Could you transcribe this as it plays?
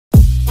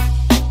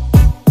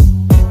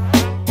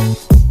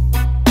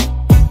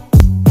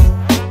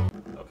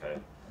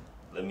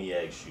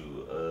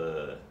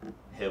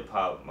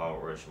hop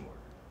Mount Rushmore?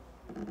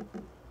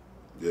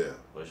 Yeah.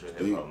 What's your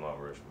hip hop Mount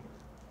Rushmore?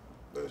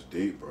 That's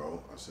deep,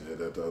 bro. I said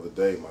that the other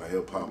day. My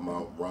hip hop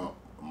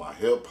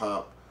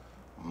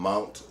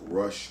Mount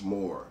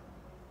Rushmore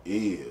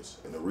is,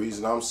 and the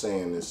reason I'm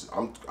saying this,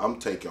 I'm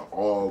taking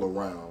all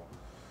around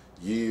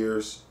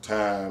years,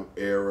 time,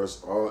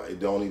 eras. All it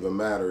don't even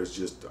matter. It's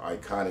just the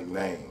iconic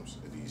names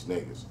of these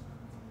niggas: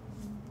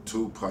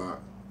 Tupac,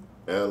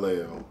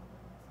 LL,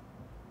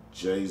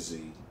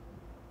 Jay-Z,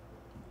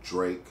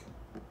 Drake,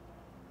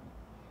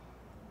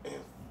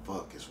 and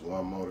fuck, it's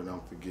one more that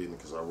I'm forgetting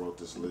because I wrote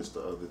this list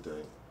the other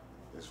day.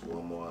 It's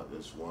one more.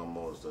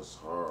 That's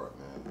hard,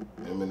 man.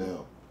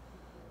 Eminem.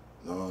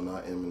 No,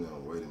 not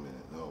Eminem. Wait a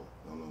minute. No.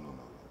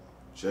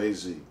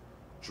 Jay-Z,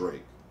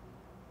 Drake,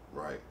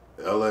 right?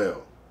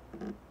 LL.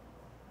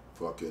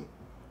 Fucking.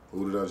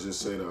 Who did I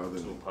just say the other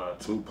nigga?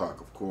 Tupac,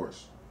 of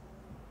course.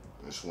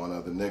 There's one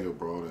other nigga,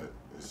 bro.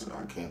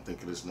 I can't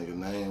think of this nigga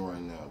name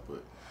right now.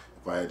 But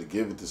if I had to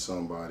give it to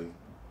somebody,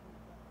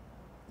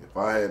 if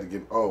I had to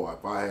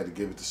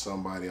give it to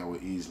somebody, I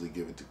would easily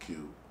give it to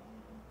Cube.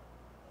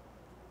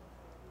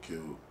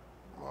 Cube,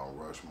 Mount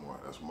Rushmore.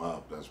 That's my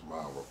Mount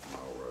Rushmore.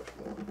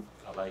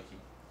 I like you.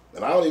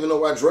 And I don't even know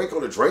why Drake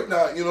on the Drake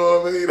not. You know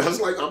what I mean? That's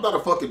like, I'm not a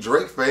fucking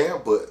Drake fan,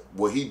 but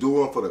what he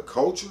doing for the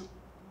culture,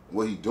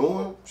 what he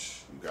doing,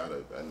 that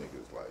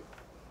nigga's like,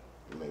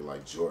 you nigga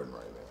like Jordan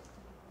right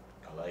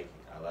now. I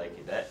like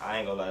it. That I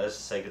ain't gonna lie. That's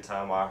the second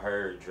time I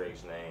heard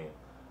Drake's name.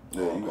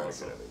 Yeah, you gotta give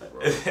that nigga,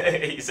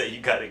 bro. He said you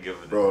gotta give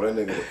it. Bro, that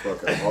nigga the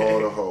fucking all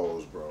the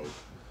hoes, bro.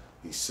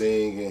 He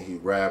singing, he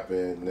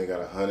rapping. They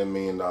got $100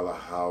 million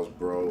house,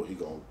 bro. He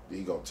gonna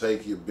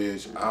take your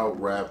bitch,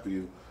 out rap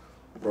you,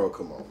 bro.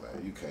 Come on,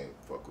 man. You can't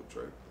fuck with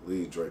Drake.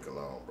 Leave Drake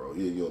alone, bro.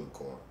 He a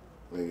unicorn.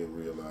 Nigga,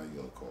 real life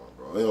unicorn,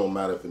 bro. It don't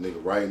matter if a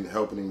nigga writing,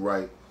 helping him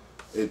write.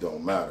 It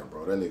don't matter,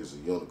 bro. That nigga's a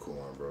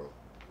unicorn, bro.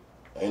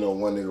 Ain't no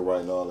one nigga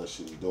writing all that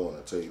shit he doing.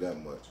 I tell you that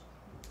much.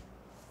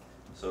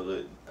 So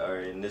look, all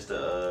right, and this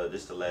the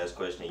last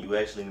question. You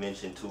actually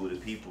mentioned two of the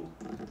people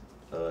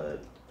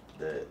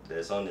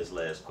that's on this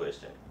last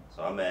question.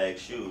 So I'm gonna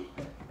ask you,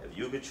 if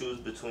you could choose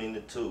between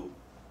the two,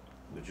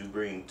 would you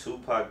bring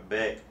Tupac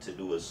back to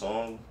do a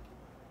song,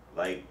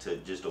 like to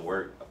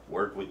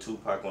work with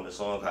Tupac on the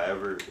song?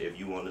 However, if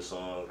you want the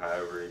song,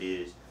 however it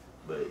is,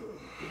 but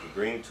would you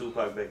bring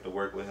Tupac back to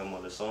work with him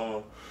on the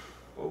song,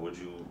 or would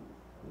you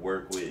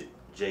work with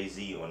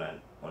Jay-Z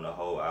on the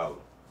whole album?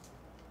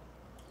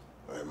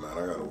 Hey man,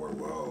 I gotta work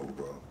with Hov,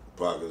 bro.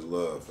 Pac is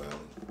love,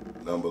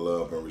 family. Number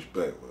love and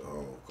respect with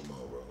Hov. Come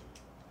on, bro.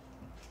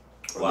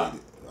 Why?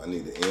 I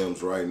need the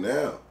M's right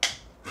now.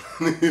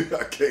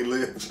 I can't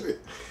live.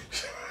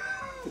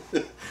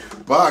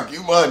 Pac,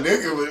 you my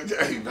nigga,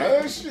 but hey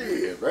man,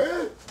 shit,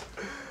 man.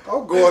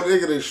 I'm going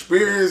nigga the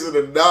experience and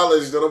the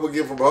knowledge that I'm gonna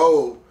get from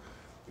Hov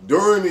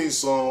during these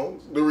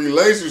songs, the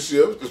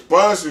relationships, the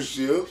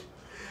sponsorships,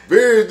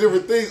 various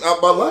different things.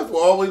 My life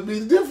will always be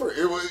different.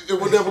 It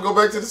will never go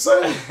back to the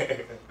same.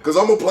 Because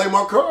I'm going to play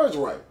my cards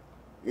right.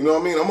 You know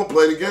what I mean? I'm going to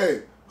play the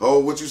game. Oh,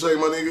 what you say,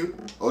 my nigga?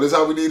 Oh, this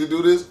how we need to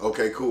do this?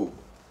 Okay, cool.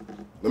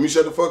 Let me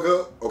shut the fuck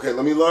up. Okay,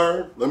 let me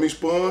learn. Let me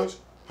sponge.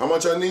 How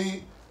much I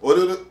need?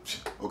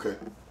 Okay.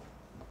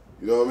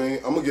 You know what I mean?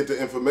 I'm going to get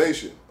the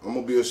information. I'm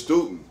going to be a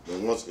student.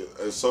 And once at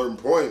a certain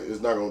point,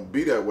 it's not going to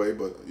be that way,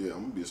 but yeah,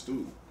 I'm going to be a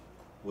student.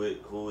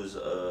 Which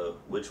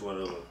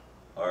one of them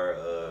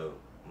are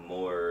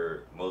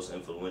most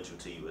influential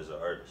to you as an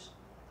artist?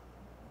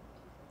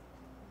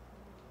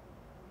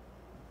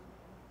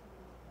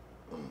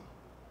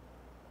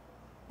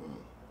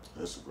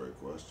 That's a great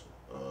question.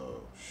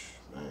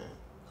 Man.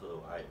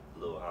 A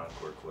little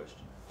encore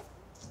question.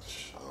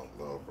 I don't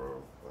know,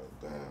 bro.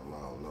 Damn, I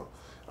don't know.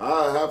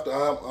 I have to.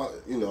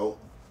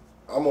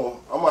 I'm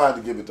gonna have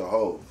to give it to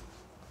Hov.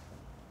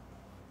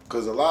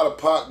 Cause a lot of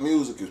pop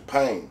music is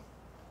pain.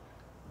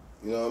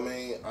 You know what I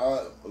mean?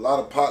 A lot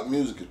of pop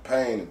music is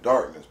pain and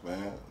darkness,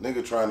 man.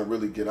 Nigga trying to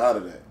really get out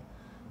of that.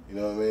 You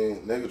know what I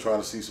mean? Nigga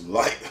trying to see some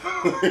light.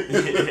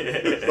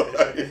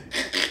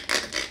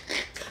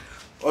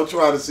 I'm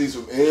trying to see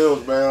some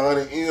M's, man.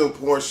 100 M's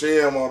pouring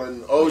sham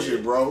on the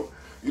ocean, bro.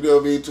 You know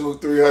what I mean?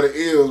 200-300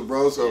 M's,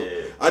 bro. So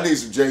yeah. I need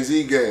some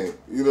Jay-Z game.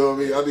 You know what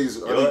I mean? I need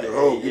the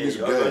Hov. Give me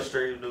some game.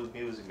 Straight new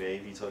music, man.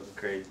 If you talking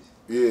crazy.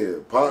 Yeah,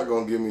 Pac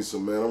gonna give me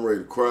some, man. I'm ready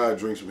to cry,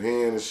 drink some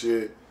hen and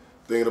shit.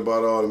 Thinking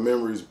about all the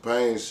memories of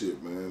pain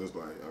shit, man. It's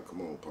like, oh,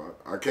 come on, Pac.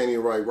 I can't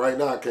even right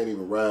now. I can't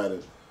even ride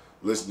and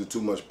listen to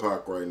too much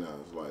Pac right now.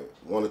 It's like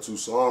 1 or 2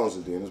 songs,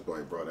 and then it's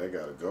like, bro, that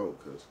gotta go,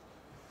 cause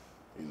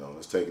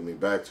it's taking me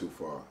back too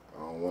far.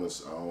 I don't want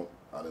to.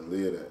 I didn't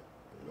live that.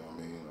 You know what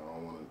I mean? I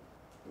don't want to.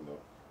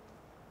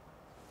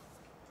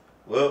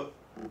 Well,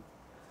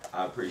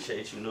 I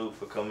appreciate you, Nuke,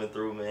 for coming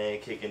through, man,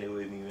 kicking it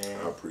with me,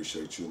 man. I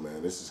appreciate you,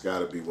 man. This has got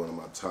to be one of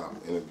my top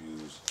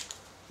interviews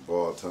of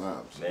all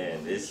times.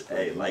 Man,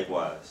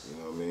 likewise. You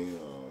know what I mean?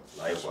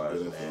 Likewise,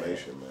 good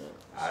information, man.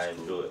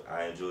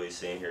 I enjoy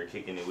sitting here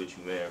kicking it with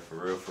you, man. For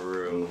real.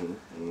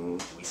 Mm-hmm.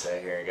 We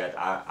sat here and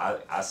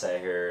I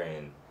sat here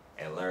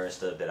and learned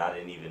stuff that I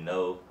didn't even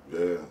know.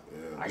 Yeah.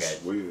 I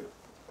it's weird.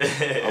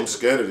 I'm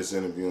scared of this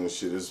interview and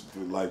shit. It's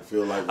like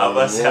feel like I'm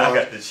about to say I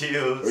got the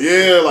chills.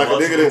 Yeah, like a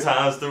nigga that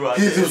times throughout.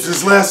 He was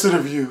his last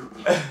interview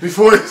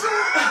before he's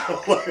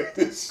like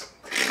this.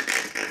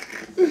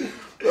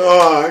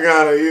 Oh, I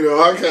gotta,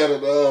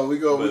 we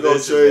gonna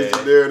change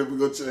the narrative. We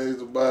gonna change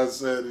the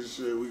mindset and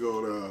shit. We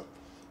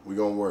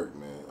gonna work,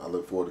 man. I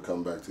look forward to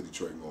coming back to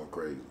Detroit and going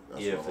crazy.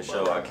 That's yeah, for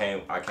sure. I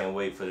can't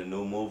wait for the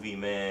new movie,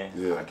 man.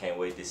 Yeah. I can't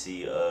wait to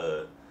see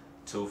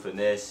Two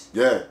Finesse.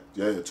 Yeah,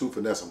 Two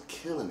Finesse. I'm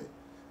killing it.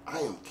 I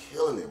am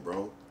killing it,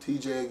 bro.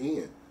 TJ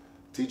again.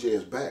 TJ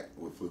is back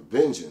with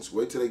vengeance.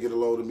 Wait till they get a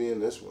load of me in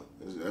this one.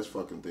 That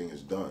fucking thing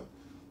is done.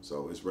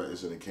 So it's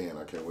in the can.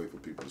 I can't wait for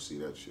people to see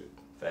that shit.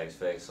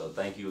 Facts. So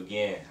thank you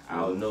again.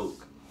 I'll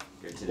Nuke.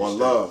 One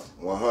love,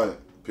 100.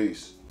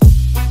 Peace.